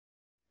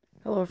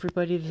Hello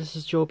everybody, this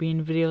is Joe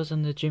being videos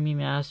on the Jimmy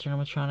Master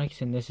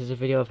animatronics, and this is a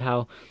video of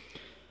how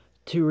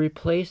to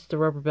replace the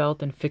rubber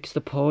belt and fix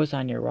the pose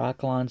on your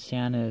Rockin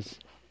Santas.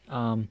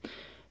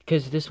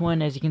 Because this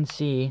one, as you can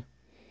see,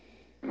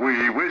 he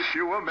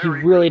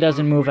really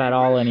doesn't move at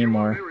all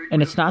anymore.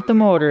 And it's not the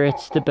motor,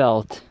 it's the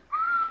belt.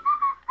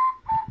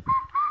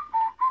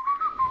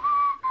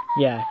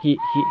 Yeah, I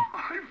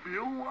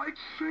feel like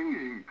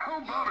singing. How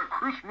about a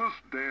Christmas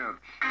dance?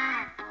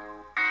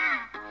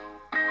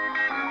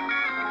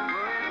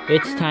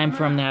 It's time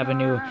for him to have a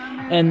new,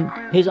 and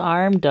his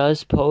arm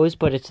does pose,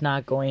 but it's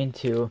not going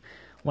to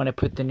when I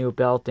put the new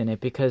belt in it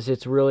because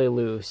it's really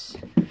loose.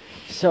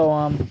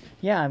 So,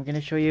 yeah, I'm going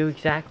to show you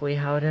exactly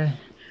how to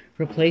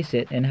replace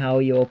it and how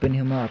you open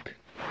him up.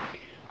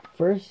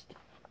 First,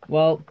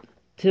 well,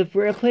 to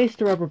replace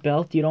the rubber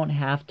belt, you don't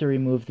have to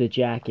remove the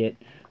jacket.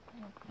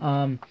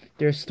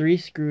 There's 3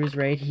 screws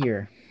right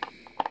here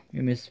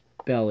in this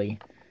belly.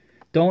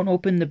 Don't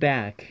open the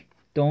back.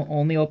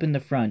 Only open the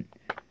front.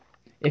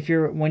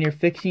 When you're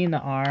fixing the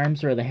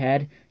arms or the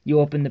head, you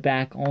open the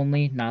back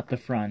only, not the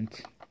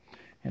front.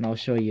 And I'll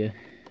show you.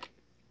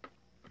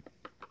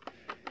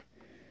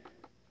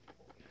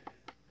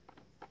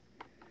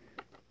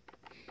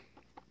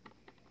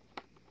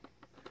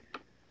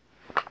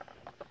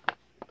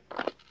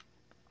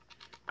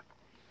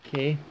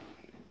 Okay.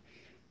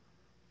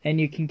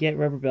 And you can get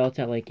rubber belts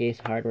at like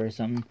Ace Hardware or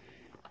something.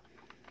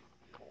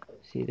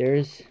 See,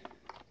 there's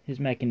his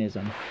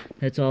mechanism.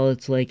 That's all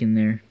it's like in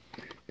there.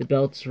 The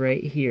belt's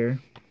right here.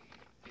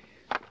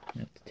 I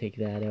have to take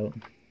that out.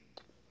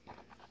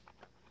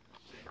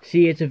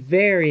 See, it's a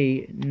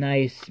very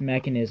nice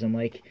mechanism.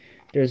 Like,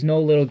 there's no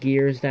little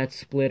gears that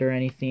split or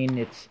anything.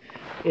 It's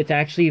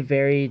actually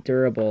very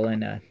durable,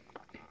 and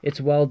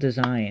it's well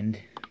designed.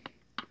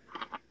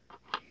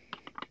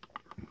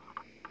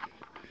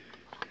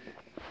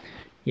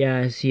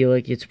 Yeah, see,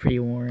 like, it's pretty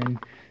worn.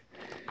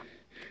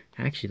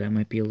 Actually, that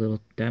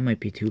might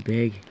be too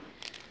big.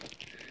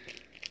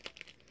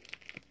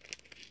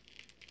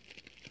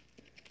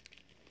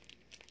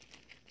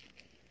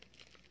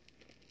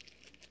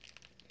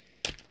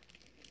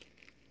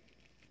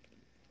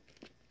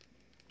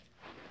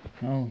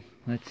 Oh,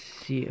 let's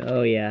see.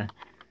 Oh, yeah.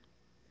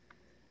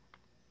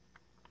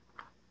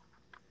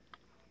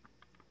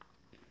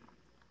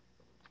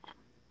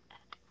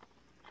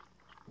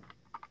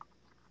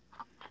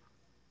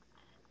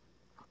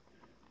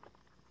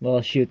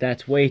 Well, shoot,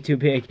 that's way too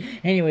big.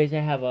 Anyways, I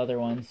have other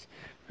ones.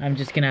 I'm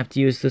just gonna have to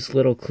use this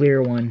little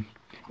clear one.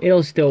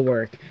 It'll still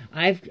work.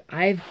 I've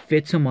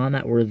fit some on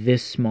that were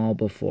this small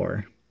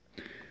before.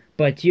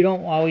 But you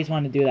don't always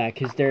want to do that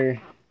because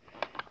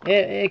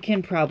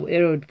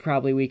it would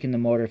probably weaken the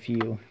motor for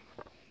you.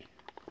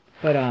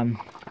 But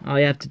all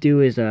you have to do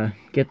is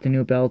get the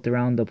new belt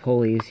around the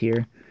pulleys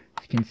here,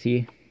 as you can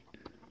see.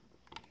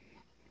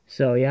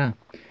 So yeah,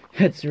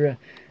 that's real.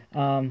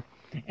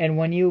 And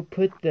when you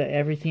put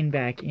everything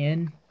back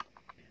in,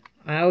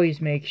 I always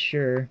make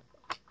sure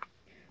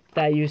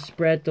that you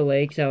spread the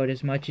legs out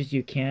as much as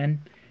you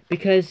can,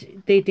 because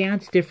they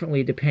dance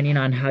differently depending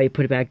on how you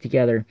put it back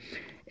together.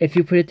 If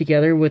you put it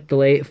together with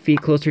the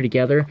feet closer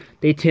together,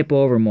 they tip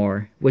over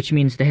more, which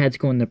means the head's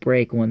going to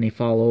break when they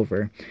fall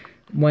over.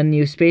 When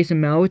you space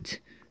them out,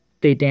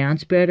 they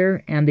dance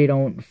better and they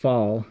don't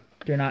fall.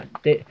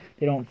 They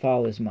don't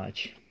fall as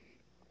much.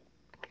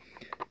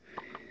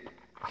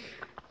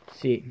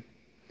 See.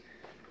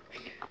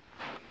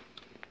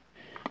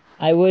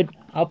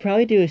 I'll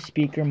probably do a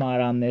speaker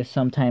mod on this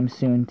sometime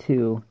soon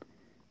too.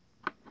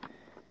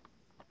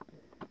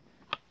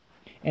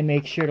 And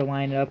make sure to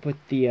line it up with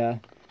the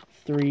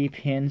 3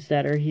 pins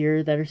that are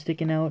here that are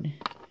sticking out.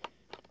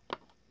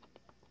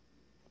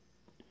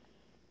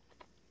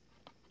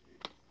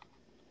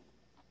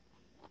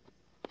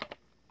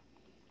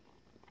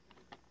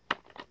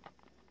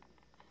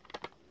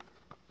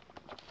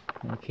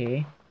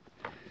 Okay.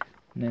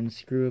 And then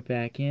screw it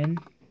back in.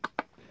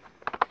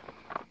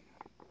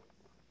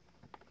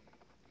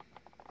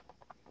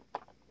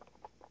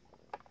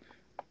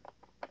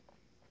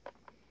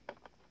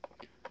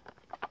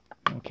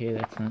 Okay,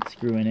 that's not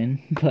screwing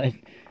in, but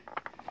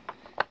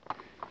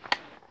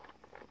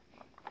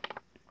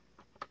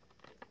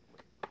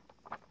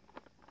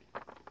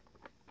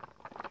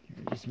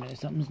just a minute,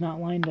 something's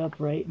not lined up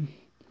right.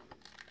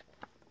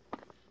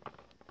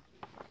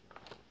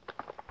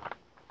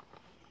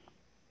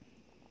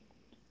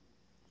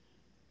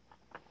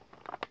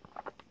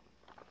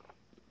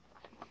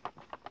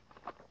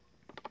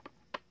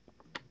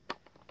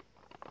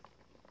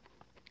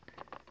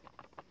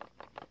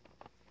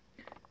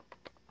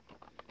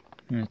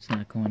 It's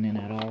not going in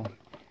at all.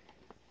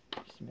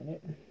 Just a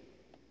minute.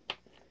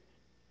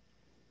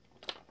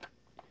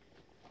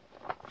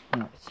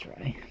 Now let's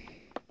try.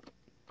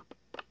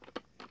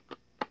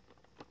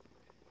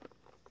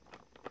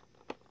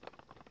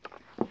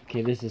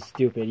 Okay, this is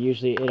stupid.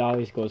 Usually it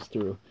always goes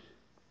through.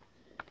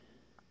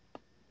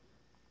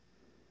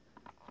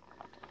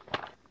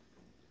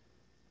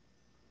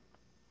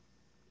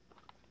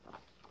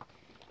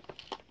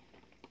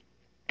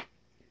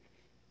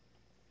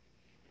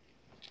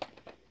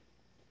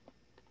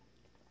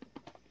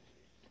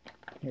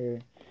 Or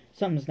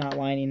something's not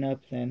lining up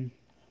then.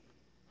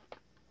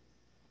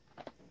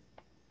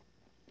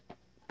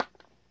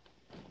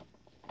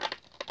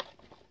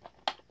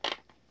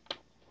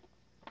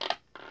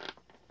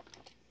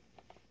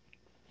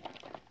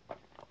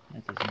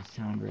 That doesn't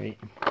sound right.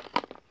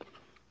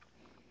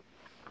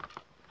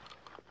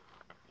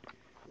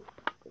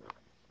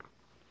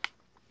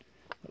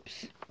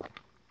 Oops.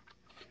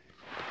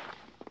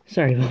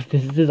 Sorry about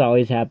this. This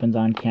always happens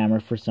on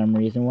camera for some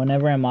reason.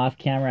 Whenever I'm off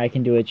camera, I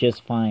can do it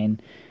just fine.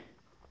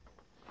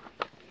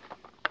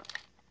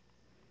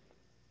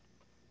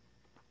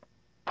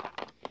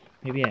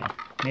 Maybe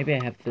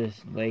I have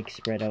this leg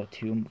spread out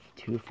too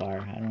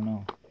far. I don't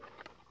know.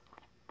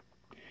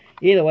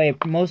 Either way,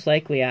 most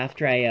likely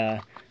after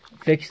I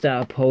fix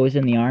the pose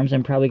in the arms,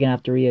 I'm probably gonna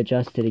have to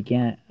readjust it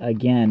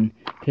again,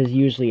 because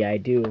usually I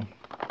do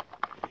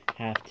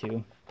have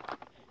to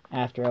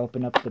after I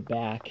open up the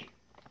back.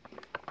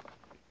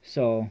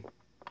 So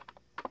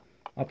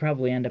I'll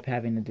probably end up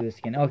having to do this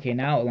again. Okay,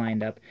 now it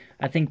lined up.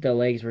 I think the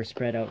legs were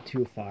spread out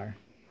too far.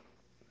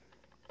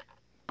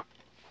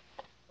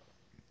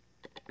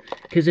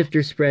 Because if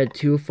they're spread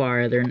too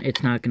far,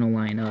 it's not going to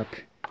line up.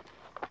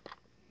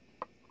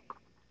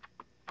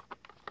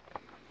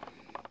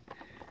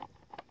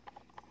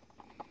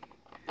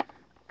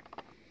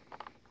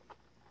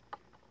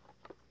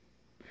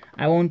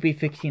 I won't be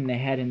fixing the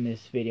head in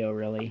this video,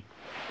 really.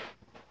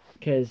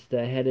 Because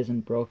the head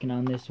isn't broken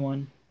on this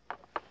one.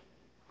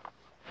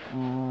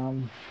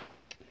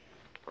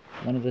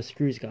 One of the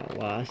screws got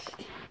lost.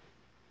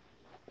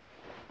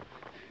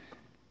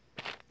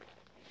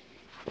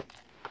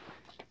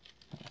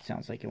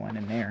 Sounds like it went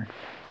in there.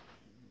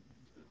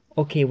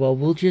 Okay, well,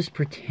 we'll just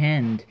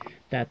pretend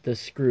that the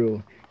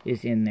screw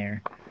is in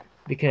there,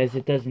 because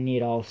it doesn't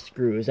need all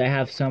screws. I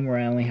have some where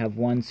I only have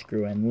one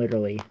screw in,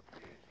 literally.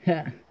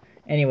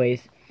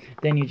 Anyways,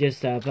 then you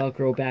just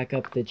Velcro back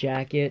up the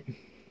jacket.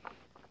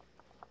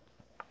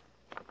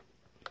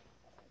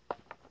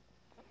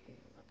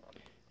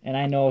 And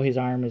I know his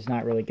arm is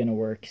not really going to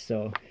work,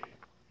 so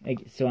I'm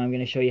going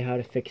to show you how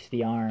to fix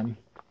the arms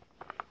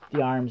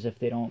if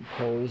they don't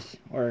pose,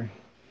 or...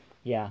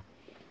 yeah.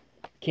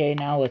 Okay,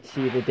 now let's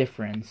see the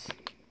difference.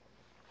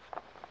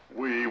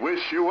 We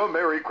wish you a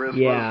Merry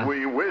Christmas. Yeah.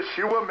 We wish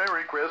you a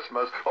Merry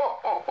Christmas. Oh,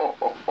 oh, oh,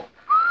 oh, oh.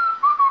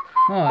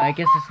 Oh, I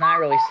guess it's not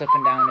really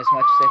slipping down as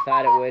much as I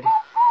thought it would.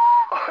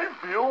 I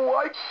feel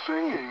like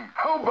singing.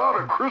 How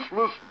about a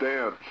Christmas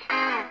dance?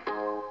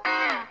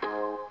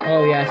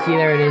 Oh yeah, see,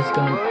 there it is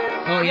going.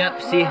 Oh,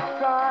 yep, see.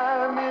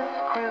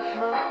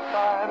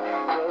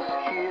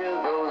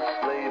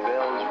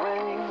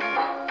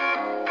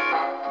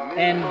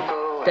 And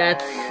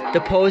that's,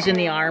 the pose in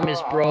the arm is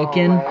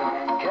broken,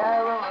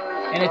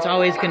 and it's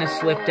always going to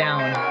slip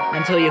down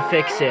until you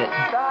fix it.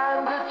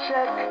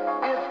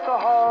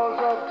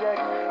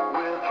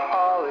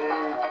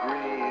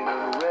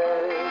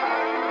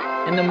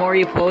 And the more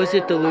you pose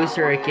it, the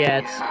looser it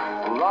gets.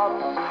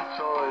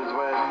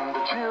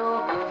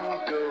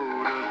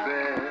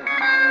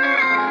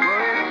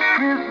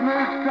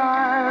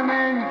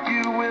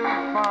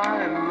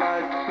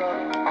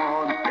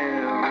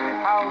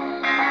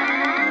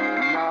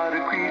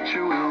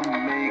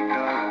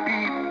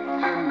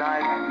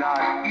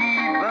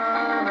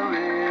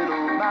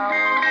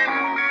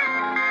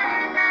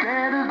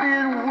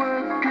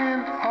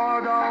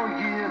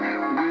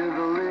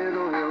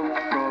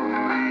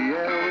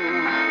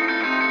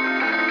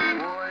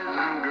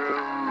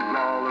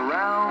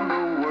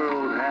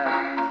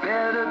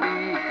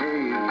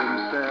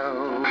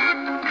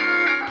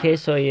 Okay,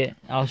 so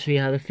I'll show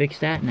you how to fix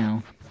that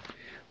now.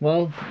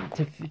 Well,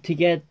 to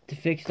get to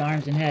fix the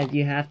arms and head,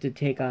 you have to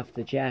take off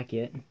the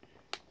jacket.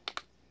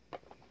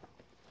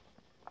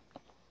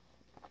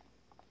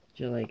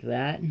 Just like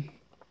that.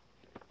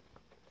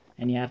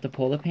 And you have to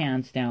pull the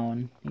pants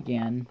down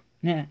again.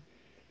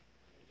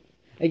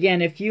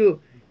 Again, if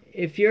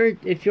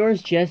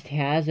yours just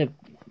has a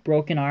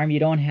broken arm,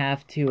 you don't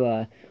have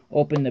to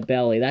open the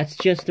belly. That's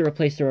just to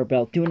replace the rubber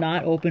belt. Do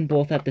not open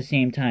both at the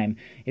same time.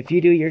 If you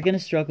do, you're going to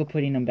struggle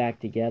putting them back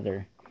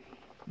together.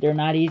 They're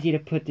not easy to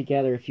put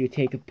together if you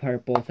take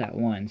apart both at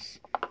once.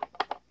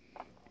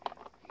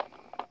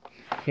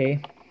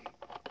 Okay?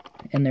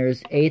 And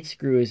there's 8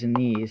 screws in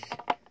these.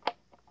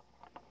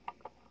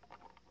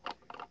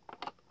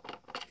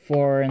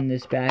 4 in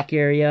this back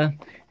area,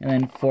 and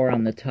then 4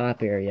 on the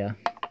top area.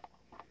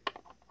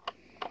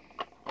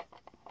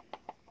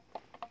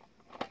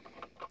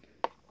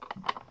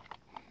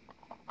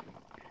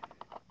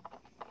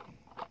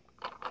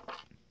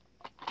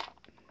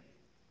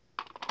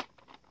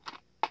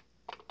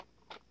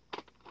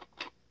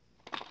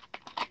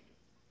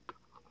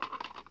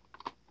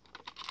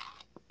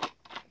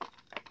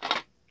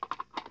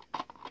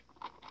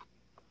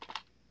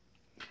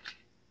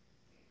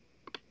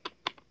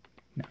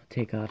 Now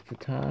take off the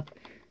top.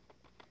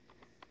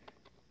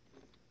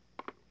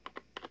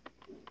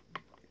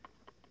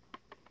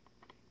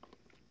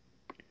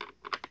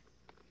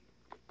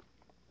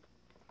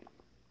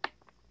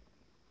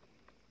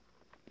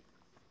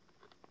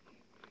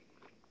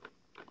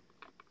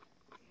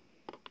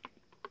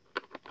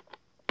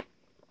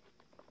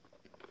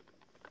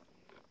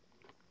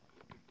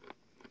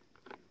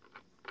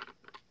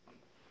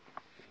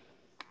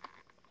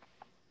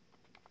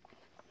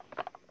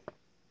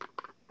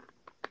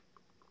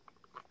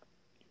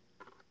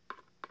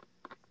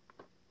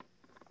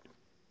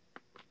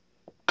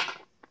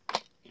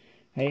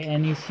 Right,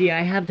 and you see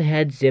I have the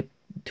head zip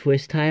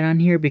twist tied on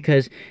here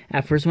because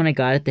at first when I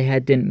got it, the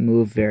head didn't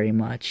move very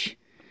much.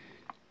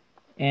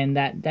 And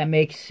that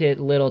makes it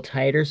a little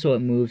tighter so it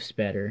moves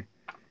better.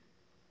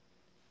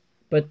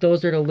 But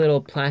those are the little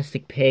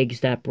plastic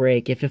pegs that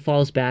break. If it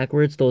falls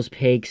backwards, those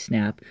pegs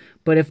snap.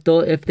 But if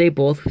they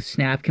both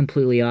snap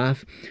completely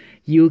off,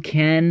 you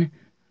can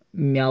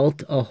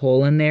melt a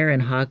hole in there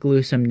and hot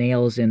glue some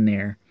nails in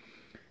there.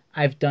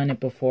 I've done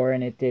it before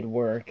and it did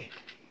work.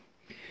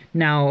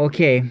 Now,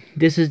 okay,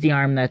 this is the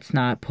arm that's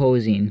not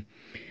posing.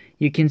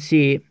 You can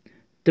see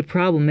the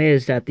problem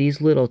is that these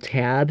little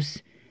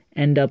tabs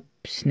end up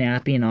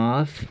snapping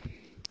off.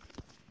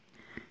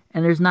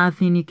 And there's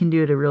nothing you can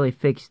do to really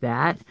fix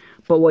that.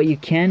 But what you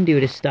can do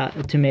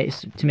to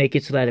make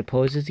it so that it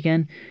poses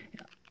again,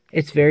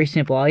 it's very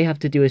simple. All you have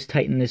to do is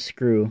tighten this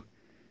screw.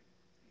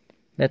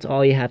 That's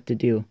all you have to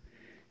do.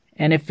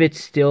 And if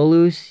it's still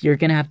loose, you're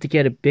gonna have to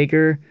get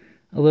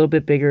a little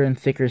bit bigger and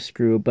thicker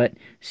screw. But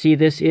see,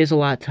 this is a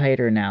lot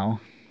tighter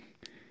now.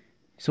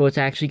 So it's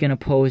actually gonna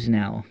pose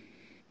now.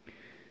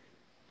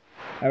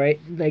 Alright,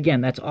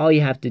 again, that's all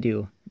you have to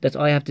do. That's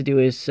all you have to do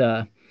is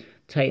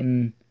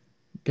tighten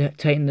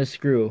the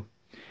screw.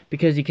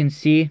 Because you can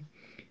see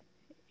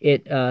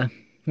it,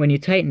 when you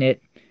tighten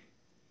it,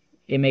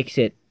 it makes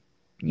it,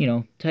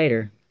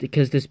 tighter.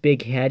 Because this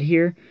big head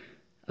here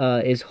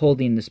is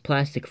holding this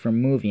plastic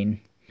from moving.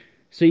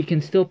 So you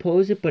can still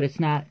pose it, but it's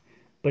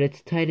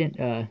tight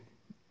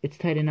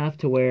enough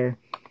to where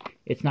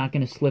it's not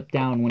going to slip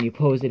down when you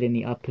pose it in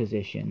the up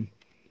position.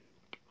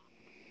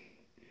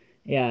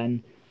 Yeah,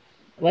 and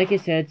like I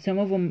said, some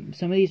of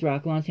these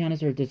Rockin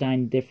Lancianas are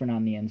designed different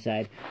on the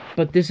inside.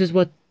 But this is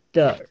what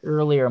the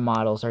earlier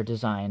models are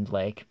designed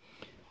like.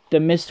 The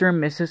Mr.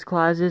 and Mrs.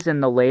 Clauses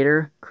and the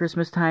later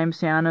Christmas time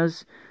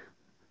Santas,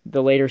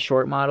 the later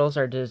short models,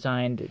 are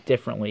designed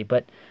differently.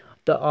 But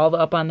all the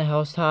up on the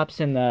housetops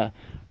and the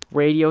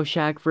Radio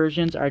Shack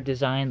versions are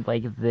designed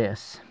like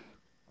this.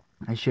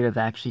 I should have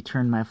actually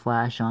turned my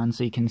flash on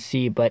so you can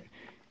see, but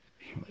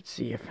let's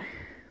see if...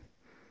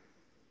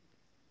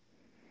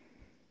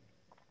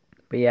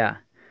 But yeah,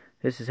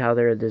 this is how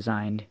they're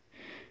designed.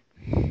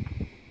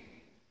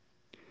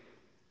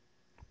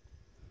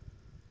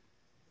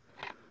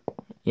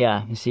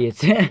 Yeah, you see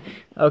it's...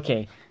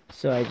 Okay,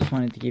 so I just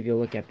wanted to give you a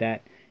look at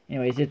that.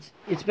 Anyways,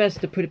 it's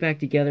best to put it back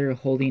together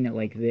holding it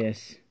like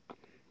this.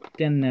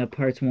 Then the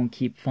parts won't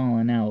keep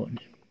falling out.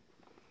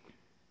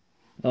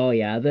 Oh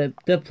yeah,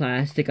 the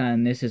plastic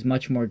on this is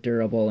much more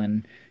durable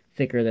and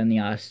thicker than the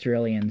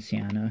Australian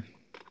Santa.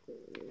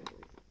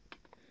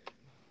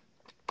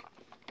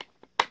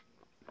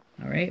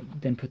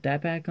 Alright, then put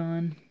that back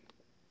on.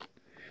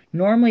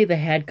 Normally the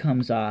head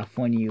comes off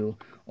when you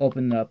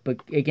open it up, but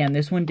again,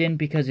 this one didn't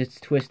because it's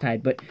twist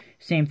tied, but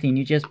same thing,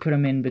 you just put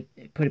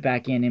it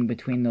back in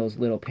between those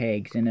little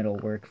pegs and it'll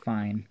work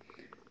fine.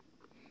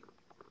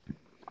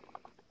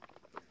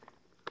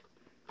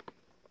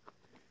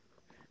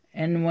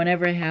 And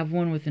whenever I have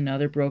one with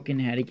another broken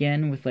head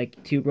again, with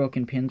like 2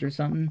 broken pins or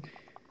something,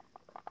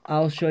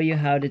 I'll show you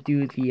how to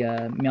do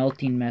the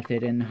melting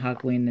method and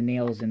hot gluing the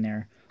nails in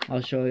there.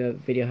 I'll show you a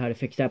video how to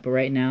fix that, but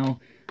right now,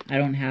 I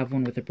don't have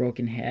one with a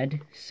broken head,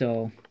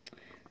 so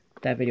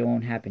that video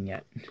won't happen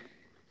yet.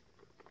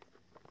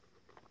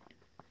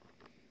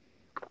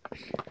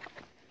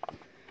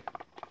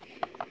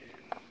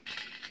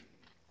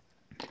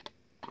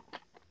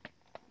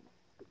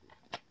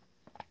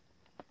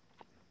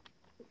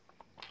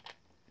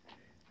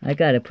 I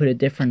gotta put a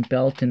different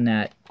belt in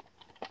that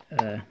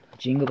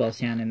Jingle Bell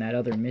Santa and that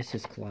other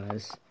Mrs.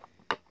 Claus.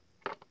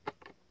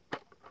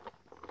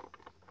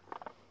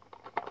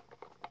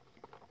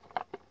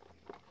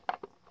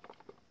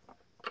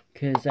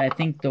 Because I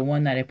think the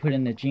one that I put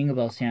in the Jingle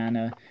Bell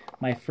Santa,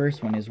 my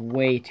first one, is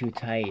way too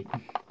tight.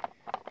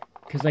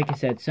 Because like I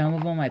said, some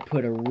of them I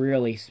put a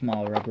really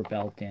small rubber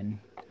belt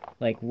in.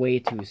 Like, way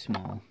too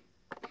small.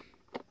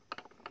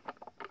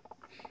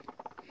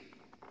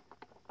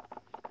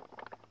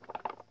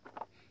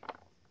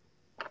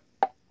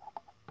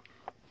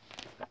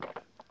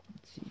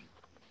 Let's see.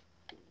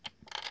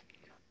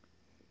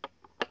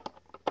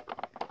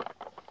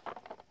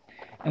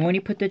 And when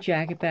you put the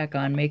jacket back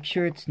on, make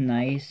sure it's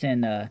nice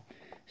and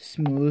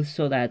smooth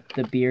so that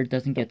the beard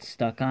doesn't get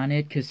stuck on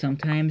it, because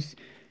sometimes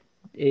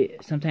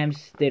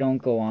they don't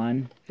go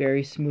on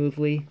very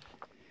smoothly,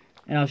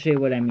 and I'll show you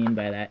what I mean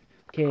by that.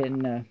 Okay,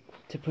 and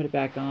to put it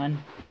back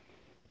on,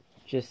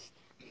 just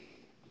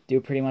do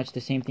pretty much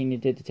the same thing you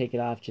did to take it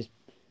off. Just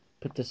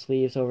put the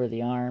sleeves over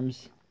the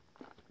arms.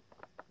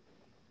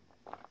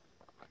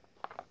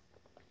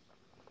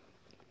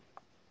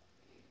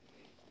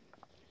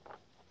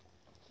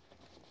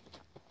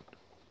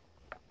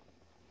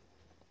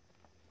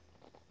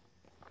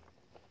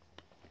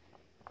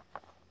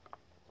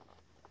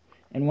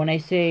 And when I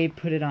say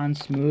put it on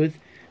smooth,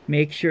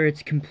 make sure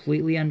it's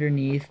completely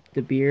underneath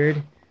the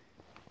beard.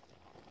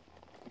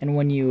 And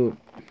when you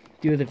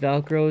do the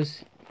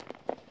Velcros,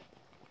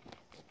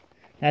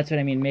 that's what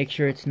I mean. Make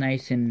sure it's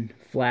nice and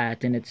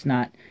flat and it's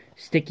not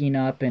sticking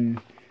up and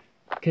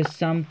because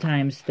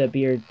sometimes the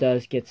beard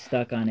does get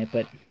stuck on it,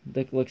 but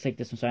looks like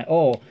this one's fine.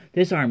 Oh,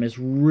 this arm is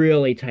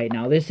really tight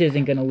now. This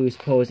isn't going to lose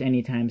pose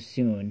anytime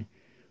soon.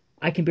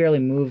 I can barely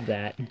move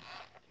that.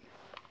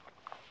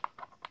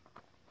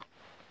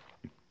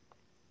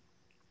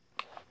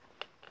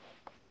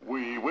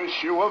 We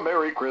wish you a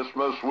Merry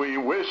Christmas. We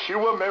wish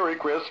you a Merry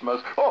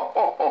Christmas. Oh,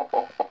 oh, oh,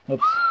 oh, oh.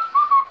 Oops.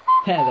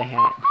 The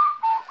hat.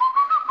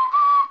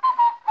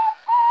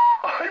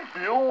 I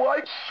feel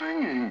like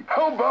singing.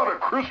 How about a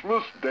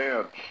Christmas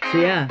dance? So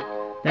yeah,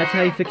 that's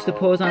how you fix the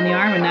pose on the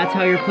arm, and that's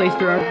how you replace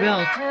the rubber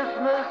belt.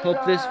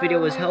 Hope this video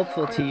was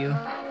helpful to you.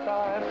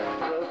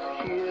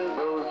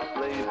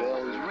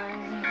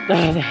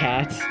 Oh, the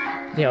hats.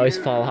 They always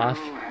fall off.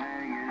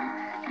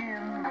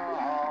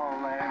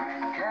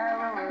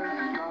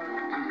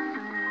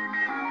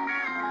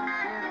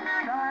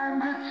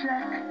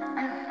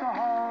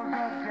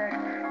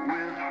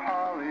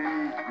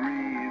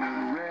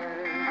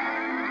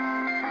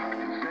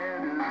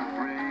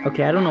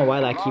 Okay, I don't know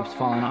why that keeps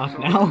falling off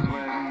now.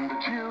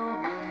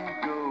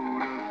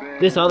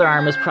 This other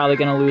arm is probably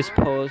gonna lose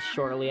pose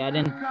shortly. I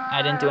didn't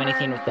do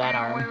anything with that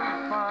arm.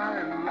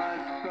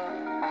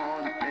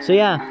 So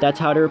yeah, that's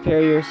how to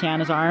repair your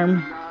Santa's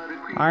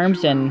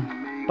arms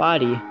and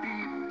body.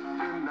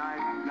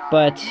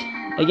 But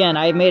again,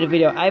 I made a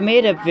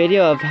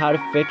video of how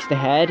to fix the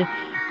head,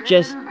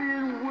 just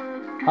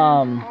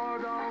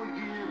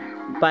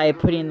by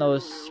putting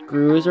those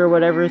screws or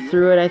whatever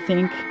through it, I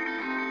think.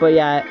 But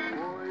yeah,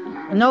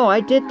 no, I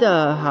did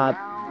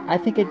I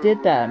think I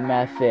did that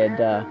method.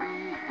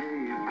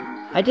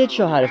 I did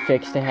show how to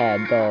fix the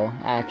head though,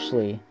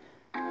 actually.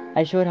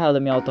 I showed how to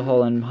melt the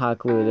hole and hot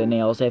glue the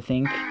nails, I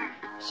think.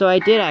 So I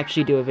did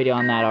actually do a video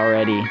on that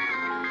already.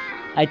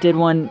 I did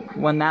one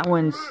when that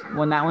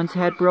one's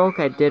head broke.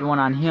 I did one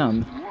on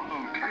him.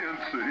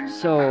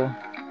 So,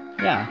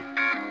 yeah.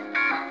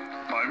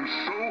 I'm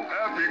so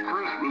happy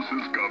Christmas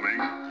is coming.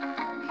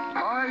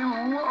 I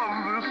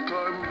love this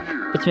time of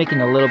year. It's making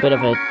a little bit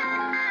of a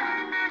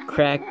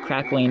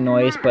crackling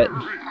noise, but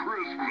Merry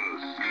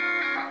Christmas.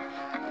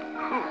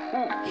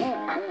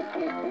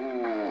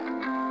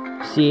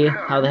 see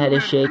how the head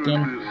is shaking?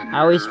 I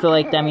always feel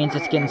like that means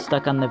it's getting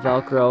stuck on the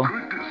Velcro.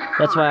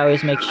 That's why I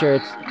always make sure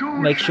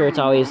it's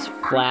always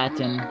flat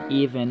and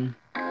even,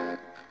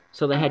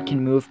 so the head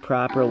can move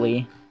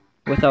properly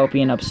without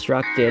being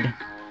obstructed.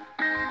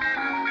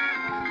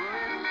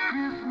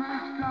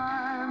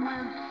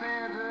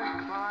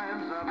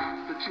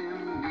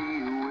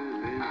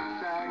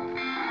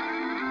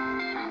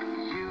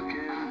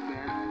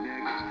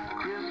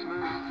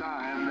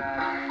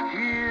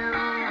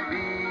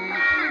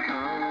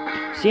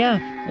 So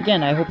yeah,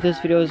 again, I hope this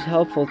video is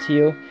helpful to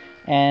you,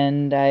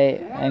 and I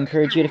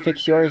encourage you to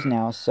fix yours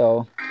now,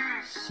 so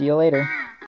see you later.